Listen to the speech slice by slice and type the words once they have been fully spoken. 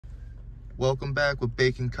Welcome back with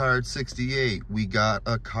Bacon Card 68. We got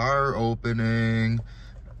a car opening.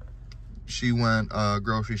 She went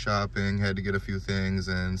grocery shopping, had to get a few things,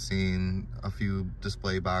 and seen a few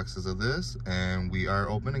display boxes of this, and we are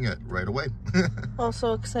opening it right away.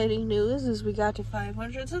 Also, exciting news is we got to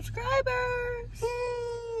 500 subscribers. Woo!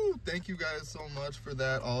 Thank you guys so much for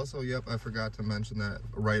that. Also, yep, I forgot to mention that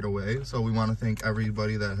right away. So we want to thank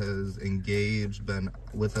everybody that has engaged, been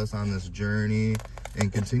with us on this journey,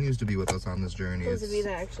 and continues to be with us on this journey. Those of you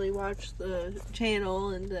that actually watch the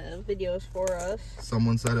channel and the videos for us.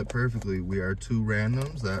 Someone said it perfectly. We are two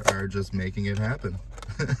randoms that are just making it happen.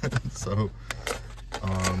 So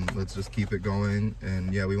let's just keep it going.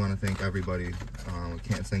 And yeah, we want to thank everybody. We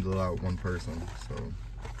can't single out one person. So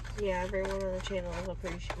yeah, everyone on the channel,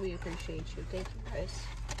 we appreciate you. Thank you guys.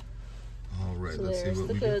 All right, so let's see what we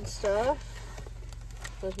the good get. stuff.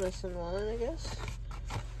 Was missing one, I guess.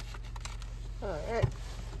 Alright.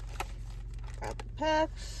 Got the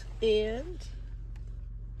packs, and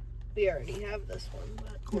we already have this one,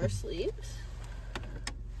 but Cool. more sleeves.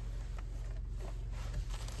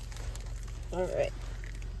 Alright.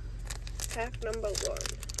 Pack number 1.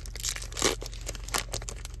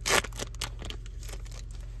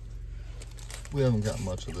 We haven't got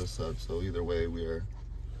much of this set, so either way, we are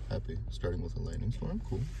happy. Starting with a lightning storm.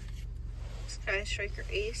 Cool. Sky Striker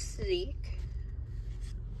Ace Zeke.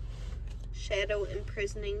 Shadow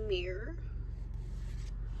Imprisoning Mirror.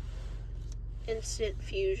 Instant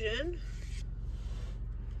Fusion.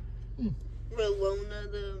 Rolona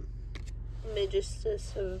the Magistus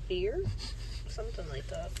Severe. Something like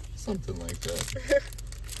that. Something like that.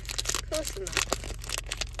 Close enough.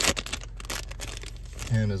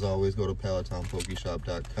 And as always, go to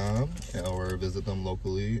PelotonPokeshop.com or visit them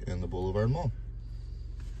locally in the Boulevard Mall.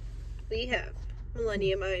 We have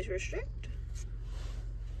Millennium Eyes Restrict.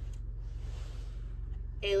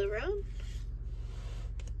 Aileron.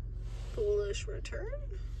 Foolish Return.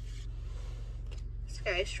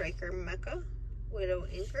 Sky Striker Mecha. Widow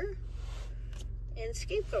Anchor. And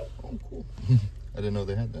Scapegoat. Oh, cool. I didn't know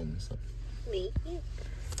they had that in this stuff. Me.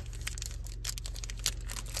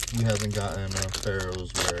 We haven't gotten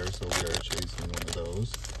Pharaoh's Rare, so we are chasing one of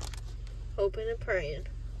those. Hoping and praying.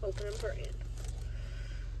 Hoping and praying.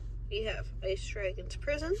 We have Ice Dragon's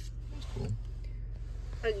Prison. That's cool.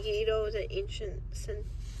 Yugioh the Ancient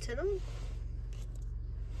Sentinel.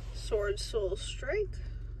 Sword Soul Strike.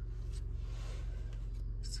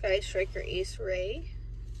 Sky Striker Ace Ray.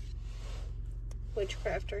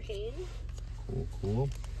 Witchcrafter Hane. Cool, cool.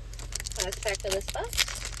 Last pack of this box.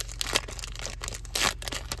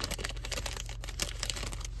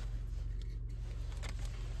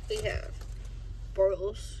 We have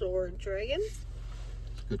Boral Sword Dragon.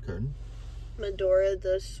 It's a good card. Medora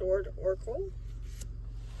the Sword Oracle.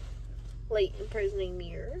 Light Imprisoning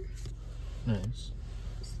Mirror. Nice.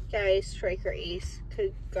 Sky Striker Ace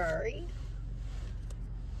Kagari.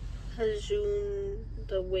 Hajun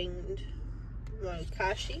the Winged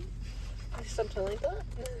Kashi. Something like that.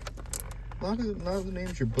 A lot of the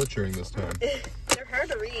names you're butchering this time. They're hard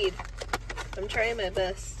to read. I'm trying my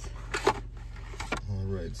best.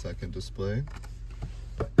 Alright, second display.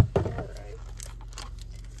 Alright.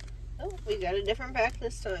 Oh, we got a different pack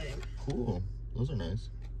this time. Cool. Those are nice.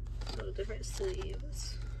 So different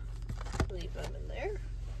sleeves. Leave them in there.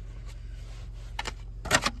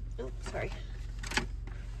 Oh, sorry.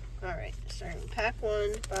 Alright, starting with pack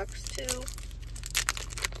 1, box 2.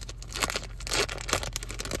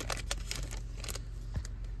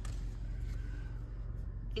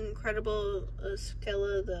 Incredible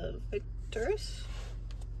Skella the Victorous.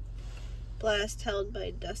 Blast Held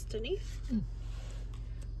by Destiny.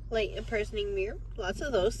 Light Imprisoning Mirror. Lots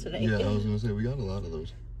of those today. Yeah, I was going to say, we got a lot of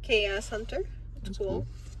those. Chaos Hunter. That's cool.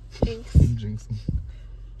 Jinx. Jinx.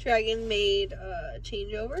 Dragon Maid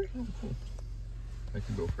Changeover. Oh, cool. I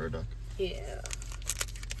could go for a duck. Yeah.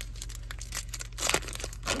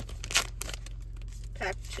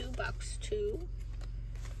 Pack 2, box 2.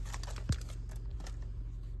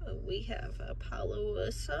 We have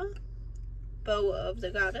Apolloissa, Bow of the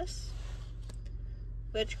Goddess,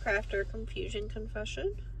 Witchcrafter Confusion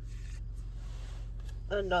Confession,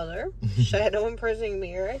 another Shadow Imprisoning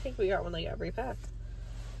Mirror. I think we got one like every pack.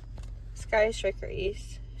 Sky Striker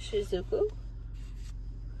Ace Shizuku,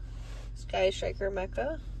 Sky Striker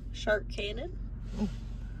Mecha, Shark Cannon. Oh,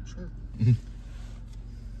 sure.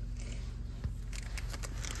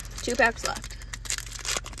 2 packs left.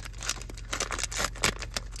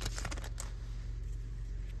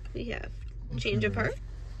 We have Change of Heart,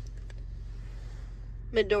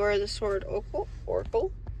 Medora the Sword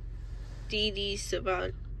Oracle, DD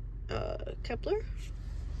Savant Kepler,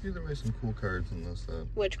 Either way, some cool cards in this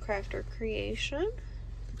set. Witchcrafter Creation.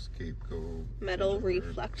 Scapegoat. Metal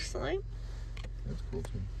Reflect Slime. That's cool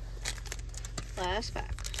too. Last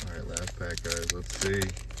pack. Alright, last pack, guys. Let's see.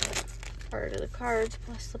 Part of the cards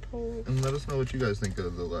plus the pole. And let us know what you guys think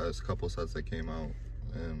of the last couple sets that came out.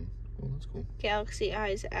 And, well, that's cool. Galaxy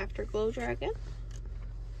Eyes Afterglow Dragon.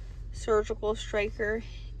 Surgical Striker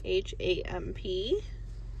HAMP.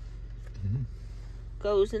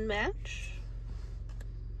 Goes and Match.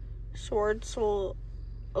 Sword Soul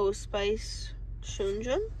Ospice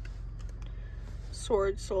Shunjun.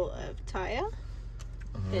 Sword Soul of Taya.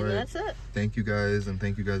 And that's it. Thank you guys, and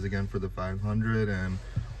thank you guys again for the 500, and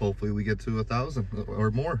hopefully we get to 1,000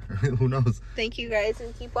 or more. Who knows? Thank you guys,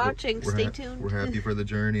 and keep watching. Stay tuned. We're happy for the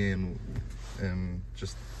journey, and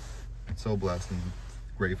just so blessed and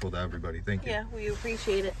grateful to everybody. Thank you. Yeah, we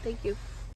appreciate it. Thank you.